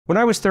When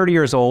I was 30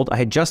 years old, I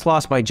had just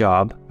lost my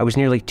job, I was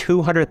nearly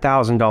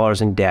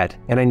 $200,000 in debt,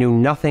 and I knew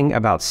nothing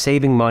about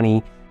saving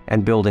money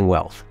and building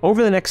wealth.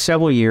 Over the next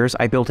several years,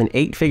 I built an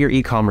 8-figure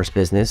e-commerce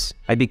business,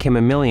 I became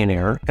a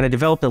millionaire, and I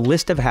developed a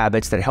list of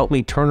habits that helped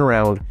me turn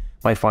around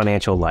my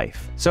financial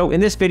life. So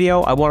in this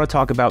video, I want to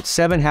talk about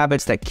 7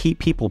 habits that keep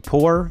people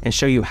poor and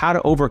show you how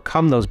to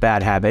overcome those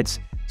bad habits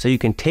so you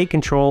can take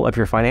control of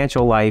your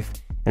financial life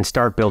and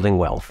start building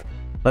wealth.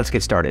 Let's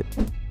get started.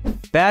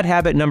 Bad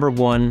habit number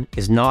 1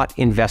 is not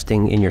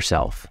investing in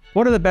yourself.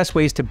 One of the best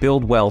ways to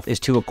build wealth is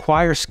to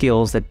acquire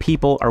skills that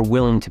people are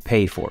willing to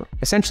pay for.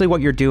 Essentially,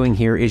 what you're doing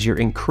here is you're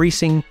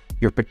increasing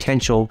your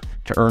potential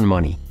to earn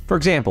money. For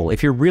example,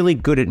 if you're really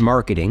good at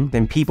marketing,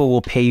 then people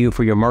will pay you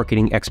for your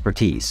marketing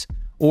expertise.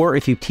 Or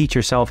if you teach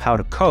yourself how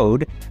to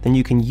code, then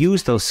you can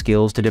use those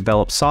skills to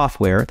develop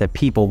software that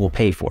people will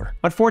pay for.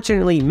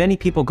 Unfortunately, many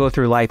people go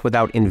through life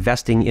without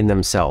investing in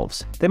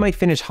themselves. They might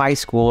finish high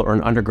school or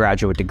an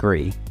undergraduate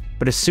degree,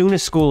 but as soon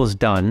as school is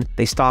done,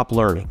 they stop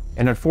learning.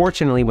 And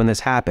unfortunately, when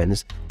this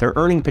happens, their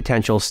earning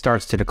potential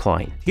starts to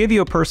decline. To give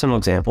you a personal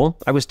example,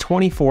 I was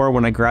 24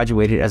 when I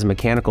graduated as a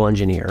mechanical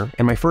engineer,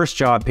 and my first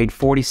job paid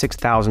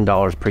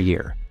 $46,000 per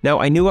year. Now,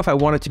 I knew if I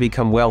wanted to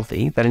become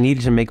wealthy, that I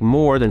needed to make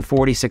more than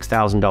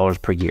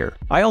 $46,000 per year.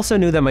 I also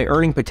knew that my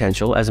earning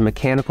potential as a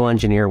mechanical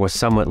engineer was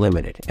somewhat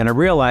limited, and I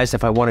realized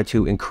if I wanted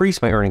to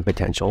increase my earning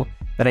potential,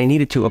 that I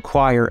needed to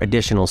acquire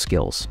additional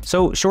skills.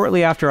 So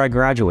shortly after I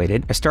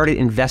graduated, I started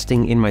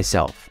investing in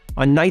myself.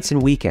 On nights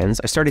and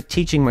weekends, I started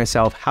teaching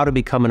myself how to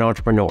become an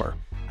entrepreneur.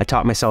 I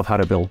taught myself how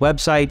to build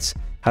websites,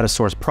 how to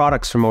source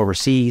products from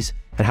overseas,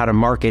 and how to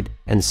market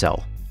and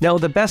sell. Now,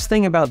 the best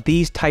thing about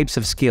these types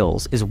of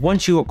skills is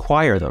once you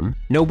acquire them,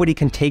 nobody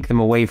can take them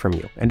away from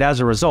you. And as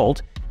a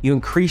result, you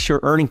increase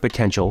your earning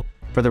potential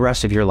for the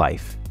rest of your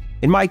life.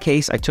 In my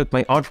case, I took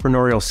my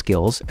entrepreneurial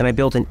skills and I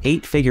built an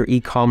 8-figure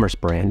e-commerce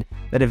brand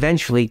that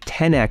eventually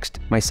 10x'd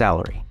my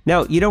salary.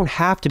 Now, you don't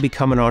have to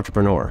become an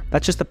entrepreneur.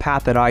 That's just the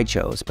path that I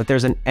chose, but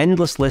there's an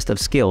endless list of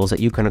skills that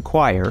you can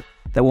acquire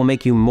that will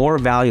make you more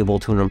valuable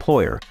to an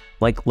employer,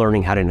 like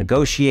learning how to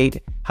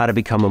negotiate, how to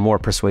become a more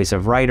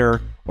persuasive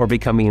writer, or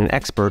becoming an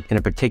expert in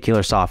a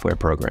particular software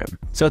program.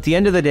 So at the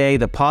end of the day,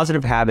 the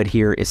positive habit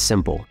here is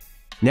simple.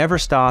 Never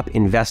stop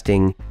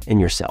investing in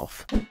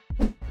yourself.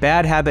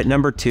 Bad habit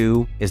number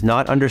 2 is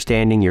not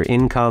understanding your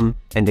income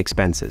and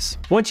expenses.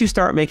 Once you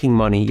start making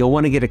money, you'll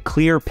want to get a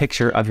clear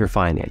picture of your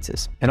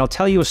finances. And I'll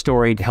tell you a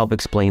story to help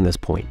explain this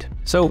point.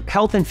 So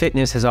health and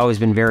fitness has always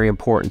been very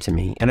important to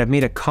me, and I've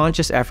made a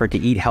conscious effort to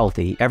eat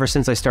healthy ever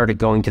since I started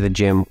going to the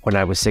gym when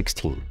I was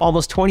 16.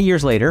 Almost 20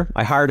 years later,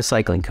 I hired a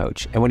cycling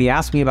coach, and when he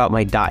asked me about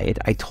my diet,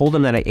 I told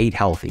him that I ate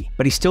healthy,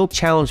 but he still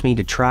challenged me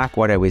to track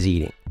what I was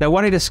eating. Now,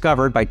 what I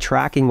discovered by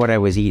tracking what I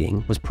was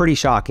eating was pretty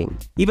shocking.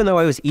 Even though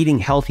I was eating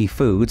healthy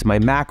foods, my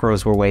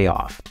macros were way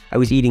off. I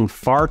was eating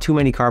far too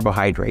many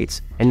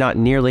carbohydrates and not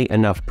nearly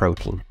enough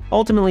protein.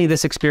 Ultimately,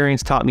 this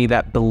experience taught me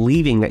that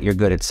believing that you're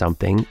good at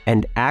something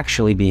and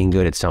actually being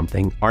good at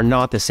something are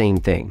not the same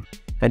thing.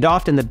 And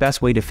often the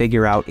best way to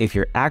figure out if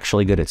you're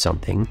actually good at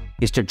something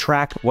is to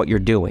track what you're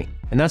doing.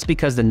 And that's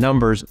because the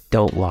numbers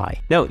don't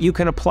lie. Now, you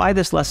can apply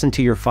this lesson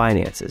to your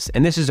finances,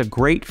 and this is a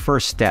great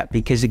first step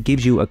because it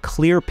gives you a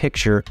clear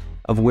picture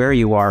of where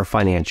you are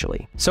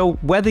financially. So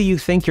whether you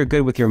think you're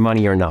good with your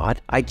money or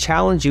not, I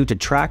challenge you to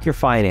track your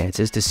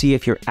finances to see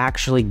if you're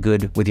actually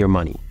good with your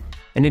money.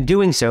 And in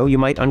doing so, you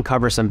might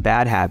uncover some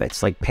bad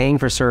habits like paying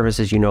for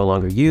services you no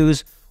longer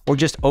use or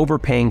just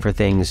overpaying for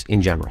things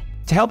in general.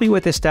 To help you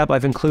with this step,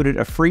 I've included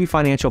a free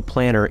financial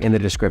planner in the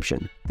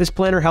description. This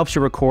planner helps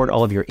you record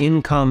all of your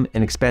income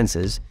and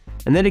expenses,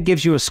 and then it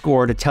gives you a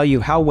score to tell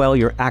you how well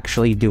you're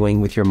actually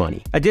doing with your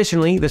money.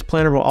 Additionally, this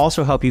planner will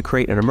also help you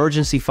create an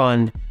emergency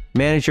fund,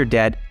 manage your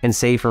debt, and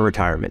save for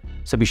retirement.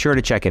 So be sure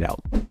to check it out.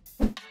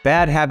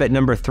 Bad habit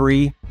number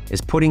 3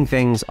 is putting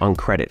things on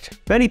credit.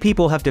 Many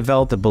people have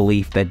developed a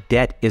belief that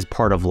debt is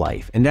part of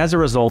life, and as a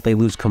result, they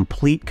lose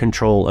complete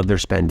control of their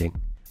spending.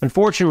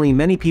 Unfortunately,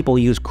 many people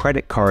use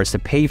credit cards to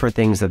pay for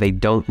things that they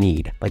don't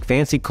need, like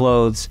fancy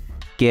clothes,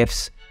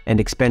 gifts, and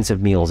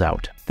expensive meals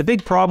out. The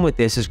big problem with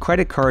this is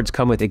credit cards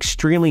come with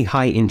extremely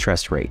high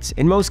interest rates,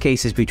 in most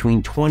cases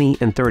between 20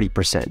 and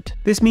 30%.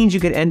 This means you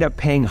could end up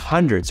paying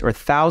hundreds or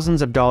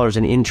thousands of dollars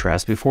in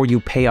interest before you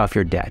pay off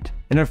your debt.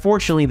 And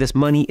unfortunately, this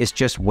money is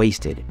just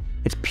wasted.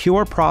 It's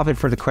pure profit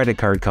for the credit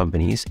card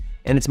companies,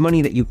 and it's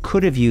money that you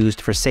could have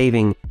used for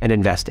saving and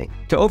investing.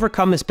 To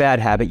overcome this bad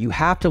habit, you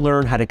have to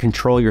learn how to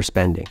control your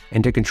spending.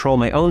 And to control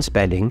my own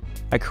spending,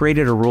 I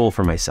created a rule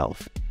for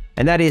myself.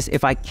 And that is,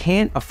 if I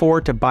can't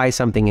afford to buy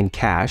something in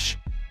cash,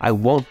 I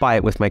won't buy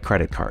it with my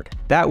credit card.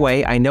 That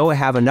way, I know I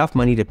have enough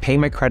money to pay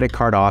my credit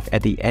card off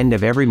at the end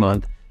of every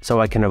month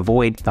so I can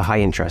avoid the high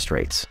interest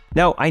rates.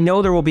 Now, I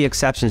know there will be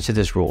exceptions to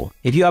this rule.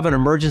 If you have an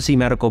emergency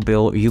medical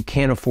bill or you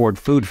can't afford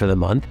food for the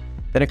month,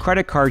 then a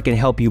credit card can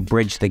help you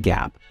bridge the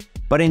gap.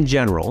 But in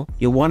general,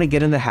 you'll want to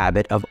get in the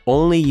habit of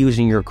only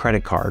using your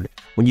credit card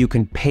when you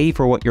can pay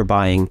for what you're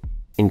buying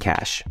in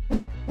cash.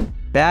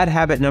 Bad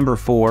habit number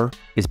 4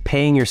 is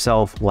paying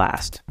yourself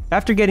last.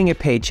 After getting a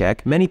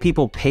paycheck, many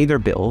people pay their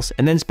bills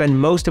and then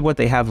spend most of what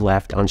they have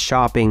left on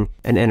shopping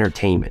and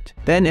entertainment.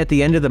 Then at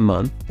the end of the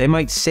month, they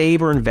might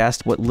save or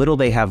invest what little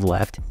they have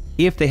left,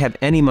 if they have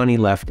any money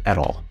left at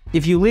all.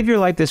 If you live your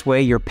life this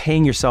way, you're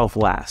paying yourself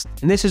last.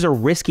 And this is a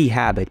risky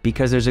habit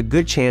because there's a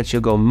good chance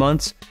you'll go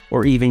months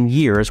or even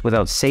years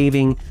without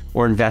saving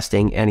or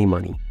investing any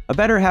money. A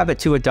better habit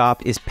to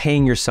adopt is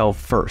paying yourself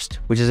first,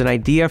 which is an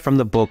idea from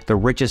the book The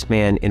Richest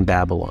Man in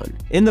Babylon.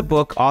 In the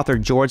book, author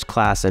George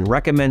Clason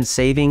recommends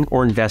saving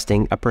or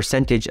investing a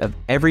percentage of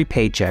every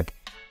paycheck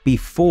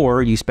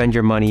before you spend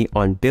your money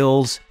on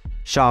bills,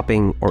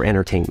 shopping, or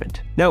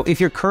entertainment. Now, if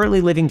you're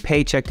currently living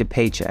paycheck to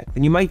paycheck,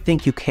 then you might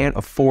think you can't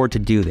afford to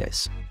do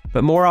this.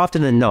 But more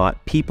often than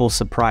not, people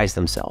surprise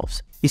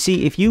themselves. You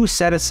see, if you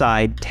set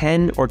aside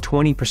 10 or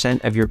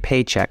 20% of your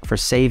paycheck for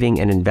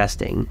saving and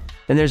investing,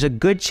 then there's a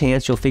good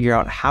chance you'll figure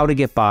out how to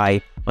get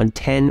by on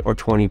 10 or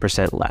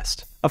 20%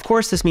 less. Of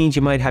course, this means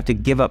you might have to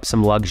give up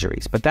some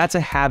luxuries, but that's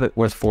a habit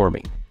worth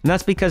forming. And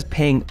that's because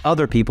paying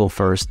other people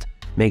first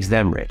makes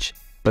them rich,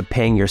 but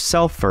paying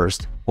yourself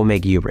first will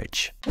make you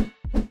rich.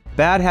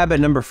 Bad habit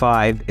number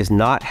 5 is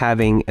not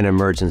having an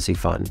emergency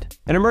fund.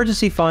 An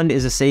emergency fund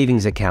is a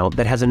savings account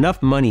that has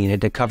enough money in it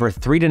to cover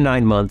 3 to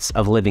 9 months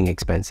of living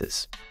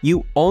expenses.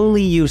 You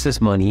only use this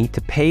money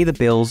to pay the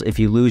bills if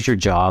you lose your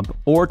job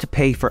or to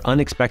pay for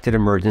unexpected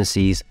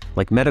emergencies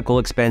like medical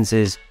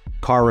expenses,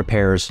 car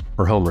repairs,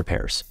 or home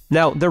repairs.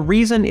 Now, the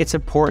reason it's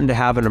important to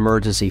have an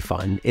emergency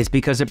fund is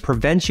because it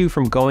prevents you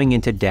from going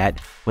into debt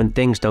when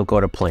things don't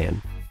go to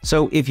plan.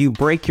 So if you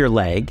break your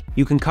leg,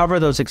 you can cover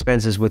those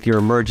expenses with your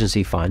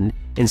emergency fund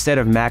instead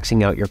of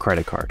maxing out your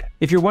credit card.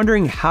 If you're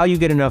wondering how you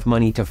get enough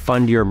money to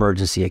fund your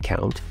emergency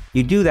account,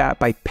 you do that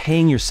by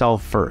paying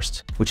yourself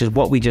first, which is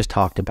what we just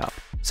talked about.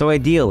 So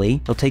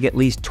ideally, you'll take at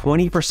least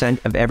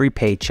 20% of every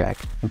paycheck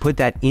and put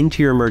that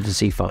into your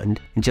emergency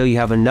fund until you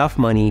have enough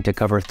money to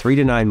cover 3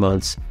 to 9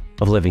 months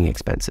of living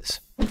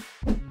expenses.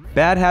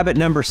 Bad habit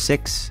number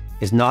 6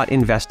 is not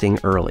investing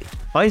early.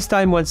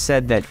 Einstein once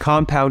said that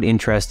compound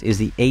interest is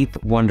the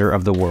 8th wonder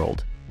of the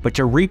world. But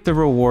to reap the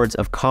rewards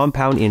of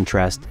compound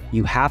interest,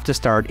 you have to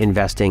start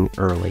investing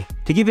early.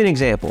 To give you an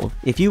example,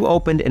 if you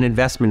opened an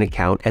investment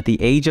account at the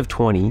age of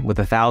 20 with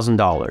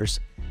 $1,000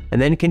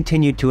 and then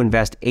continued to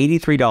invest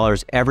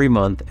 $83 every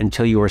month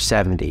until you were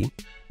 70,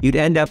 you'd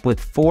end up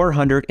with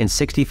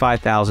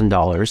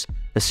 $465,000,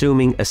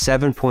 assuming a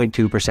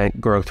 7.2%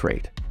 growth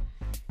rate.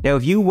 Now,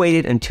 if you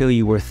waited until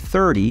you were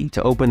 30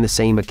 to open the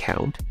same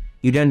account,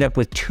 you'd end up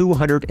with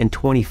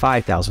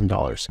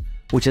 $225,000,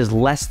 which is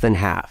less than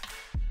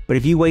half. But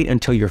if you wait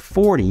until you're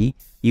 40,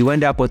 you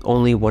end up with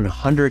only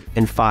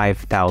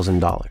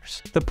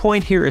 $105,000. The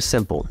point here is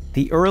simple.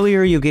 The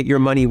earlier you get your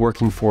money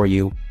working for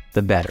you,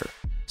 the better.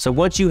 So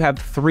once you have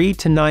 3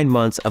 to 9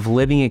 months of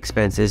living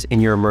expenses in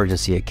your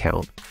emergency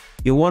account,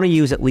 you'll want to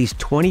use at least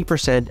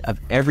 20% of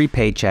every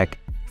paycheck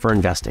for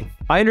investing.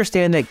 I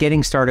understand that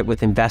getting started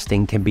with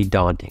investing can be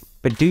daunting,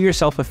 but do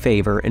yourself a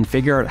favor and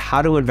figure out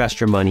how to invest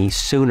your money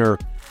sooner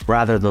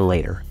rather than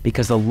later,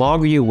 because the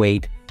longer you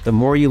wait, the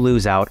more you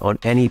lose out on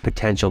any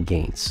potential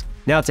gains.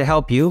 Now, to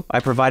help you, I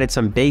provided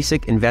some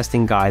basic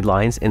investing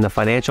guidelines in the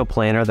financial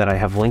planner that I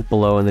have linked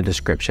below in the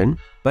description.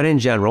 But in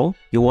general,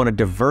 you'll want to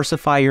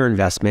diversify your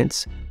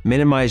investments,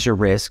 minimize your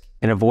risk,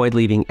 and avoid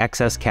leaving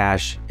excess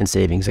cash in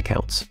savings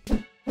accounts.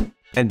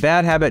 And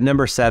bad habit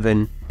number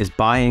 7 is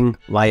buying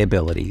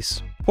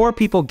liabilities. Poor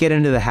people get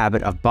into the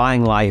habit of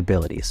buying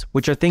liabilities,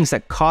 which are things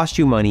that cost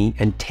you money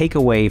and take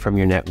away from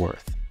your net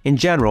worth. In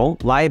general,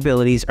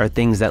 liabilities are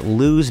things that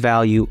lose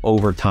value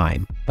over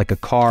time, like a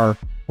car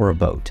or a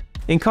boat.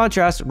 In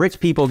contrast, rich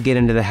people get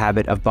into the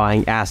habit of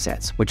buying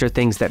assets, which are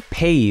things that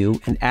pay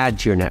you and add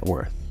to your net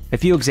worth. A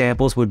few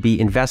examples would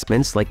be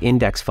investments like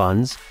index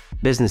funds,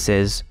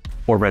 businesses,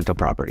 or rental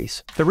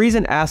properties. The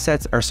reason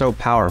assets are so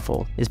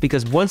powerful is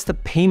because once the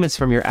payments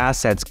from your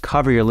assets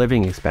cover your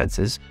living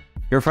expenses,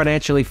 you're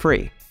financially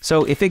free.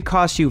 So if it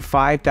costs you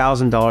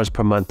 $5,000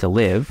 per month to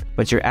live,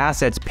 but your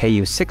assets pay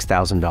you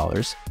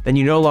 $6,000, then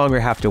you no longer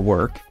have to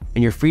work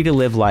and you're free to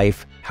live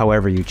life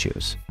however you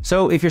choose.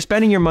 So if you're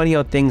spending your money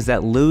on things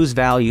that lose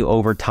value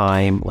over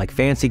time, like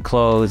fancy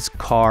clothes,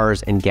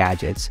 cars, and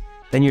gadgets,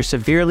 then you're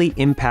severely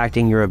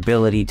impacting your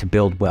ability to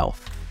build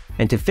wealth.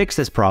 And to fix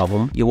this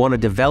problem, you'll want to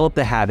develop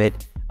the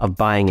habit of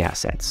buying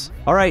assets.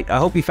 All right, I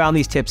hope you found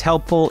these tips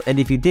helpful, and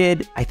if you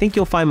did, I think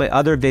you'll find my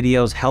other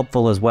videos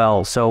helpful as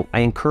well, so I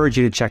encourage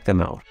you to check them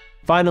out.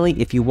 Finally,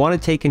 if you want to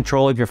take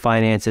control of your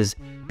finances,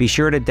 be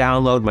sure to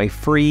download my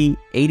free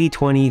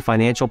 80/20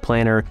 financial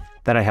planner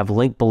that I have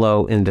linked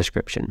below in the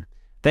description.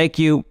 Thank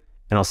you,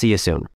 and I'll see you soon.